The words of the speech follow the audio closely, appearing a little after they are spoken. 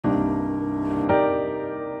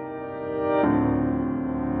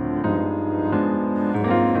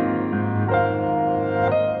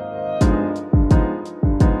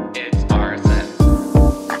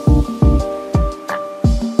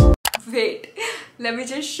Let me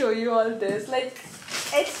just show you all this. Like,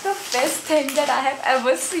 it's the best thing that I have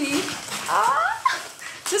ever seen.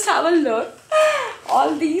 Just have a look.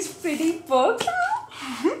 All these pretty books.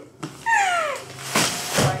 Oh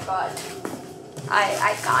my god.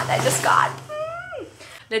 I can't. I just can't.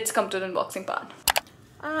 Let's come to the unboxing part.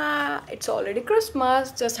 It's already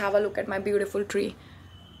Christmas. Just have a look at my beautiful tree.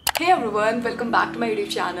 Hey everyone, welcome back to my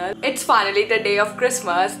YouTube channel. It's finally the day of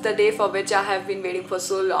Christmas, the day for which I have been waiting for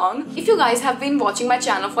so long. If you guys have been watching my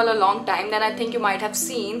channel for a long time, then I think you might have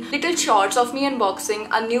seen little shorts of me unboxing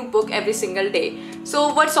a new book every single day.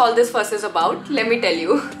 So what's all this fuss is about? Let me tell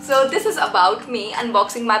you. So this is about me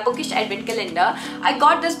unboxing my bookish advent calendar. I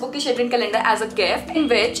got this bookish advent calendar as a gift in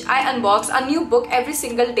which I unbox a new book every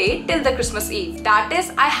single day till the Christmas Eve. That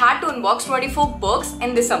is, I had to unbox 24 books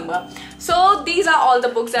in December. So these are all the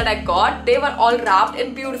books that I got. They were all wrapped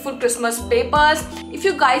in beautiful Christmas papers. If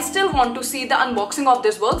you guys still want to see the unboxing of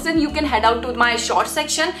these books, then you can head out to my short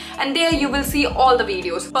section and there you will see all the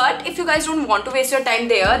videos. But if you guys don't want to waste your time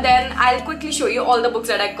there, then I'll quickly show you all the books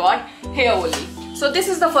that I got here only. So this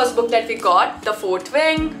is the first book that we got, The Fourth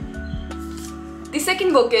Wing. The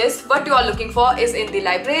second book is What You Are Looking For Is in the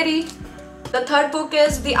Library. The third book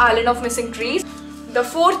is The Island of Missing Trees. The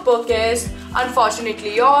fourth book is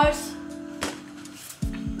Unfortunately Yours.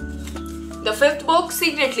 The fifth book,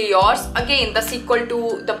 Secretly Yours, again the sequel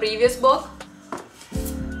to the previous book.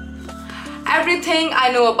 Everything I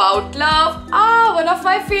Know About Love, one of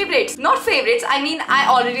my favorites. Not favorites, I mean I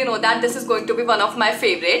already know that this is going to be one of my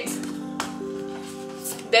favorites.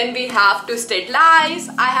 Then we have Twisted Lies.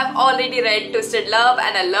 I have already read Twisted Love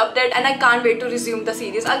and I loved it and I can't wait to resume the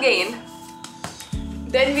series again.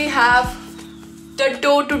 Then we have The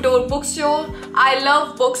Door-to-Door Bookstore. I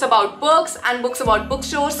love books about books and books about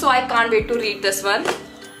bookstores, so I can't wait to read this one.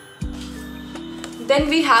 Then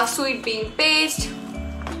we have Sweet Bean Paste.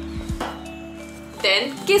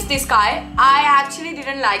 Then Kiss the Sky. I actually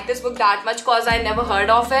didn't like this book that much because I never heard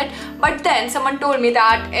of it. But then someone told me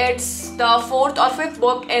that it's the fourth or fifth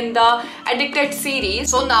book in the Addicted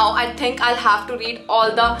series. So now I think I'll have to read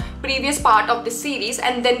all the previous part of the series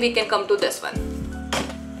and then we can come to this one.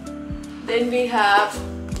 Then we have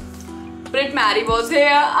Brit Mary Was Here,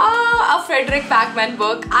 a Frederick Backman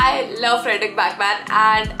book. I love Frederick Backman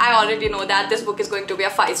and I already know that this book is going to be a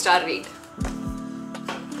 5-star read.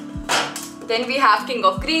 Then we have King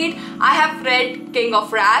of Greed. I have read King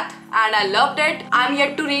of Wrath and I loved it. I'm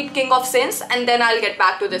yet to read King of Sins and then I'll get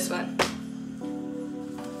back to this one.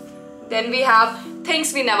 Then we have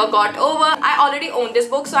Things We Never Got Over. I already own this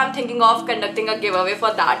book, so I'm thinking of conducting a giveaway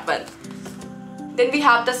for that one. Then we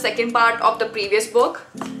have the second part of the previous book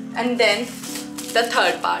and then the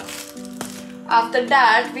third part. After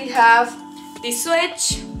that we have The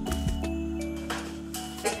Switch.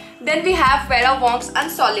 Then we have Vera Wong's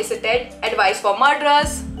Unsolicited Advice for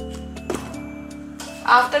Murderers.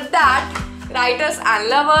 After that, Writers and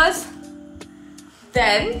Lovers.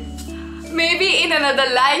 Then Maybe in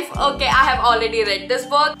Another Life. Okay, I have already read this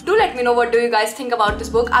book. Do let me know what do you guys think about this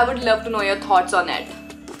book. I would love to know your thoughts on it.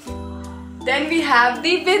 Then we have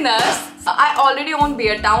The Winners. I already own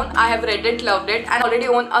Beer Town. I have read it, loved it, and I already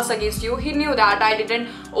own Us Against You. He knew that I didn't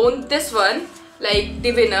own this one, like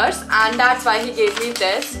The Winners, and that's why he gave me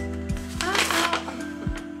this.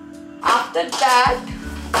 After that,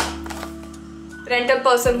 Rental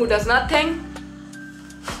Person Who Does Nothing.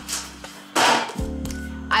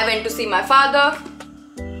 I Went to See My Father.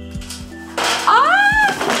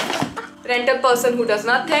 Rental Person Who Does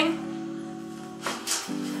Nothing.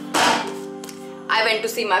 I Went to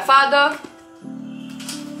See My Father.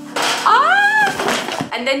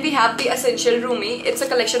 And then we have The Essential Rumi. It's a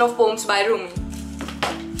collection of poems by Rumi.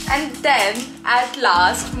 And then at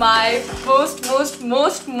last, my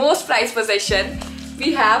most prized possession,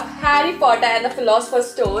 we have Harry Potter and the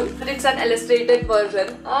Philosopher's Stone. It's an illustrated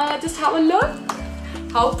version. Just have a look.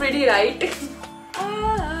 How pretty, right?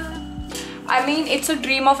 I mean, it's a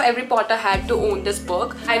dream of every Potterhead to own this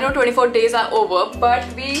book. I know 24 days are over, but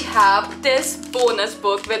we have this bonus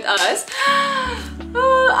book with us.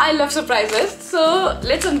 I love surprises. So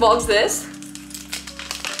let's unbox this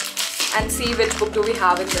and see which book do we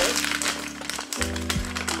have in this.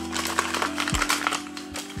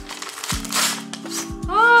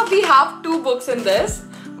 We have two books in this.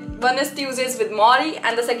 One is Tuesdays with Maury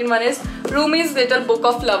and the second one is Rumi's Little Book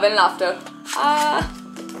of Love and Laughter.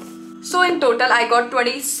 So in total I got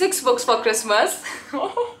 26 books for Christmas.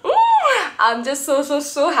 I'm just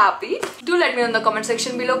so happy. Do let me know in the comment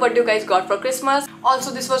section below what you guys got for Christmas.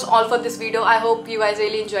 Also, this was all for this video. I hope you guys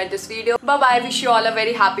really enjoyed this video. Bye bye. Wish you all a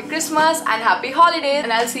very happy Christmas and happy holidays,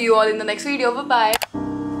 and I'll see you all in the next video. Bye bye.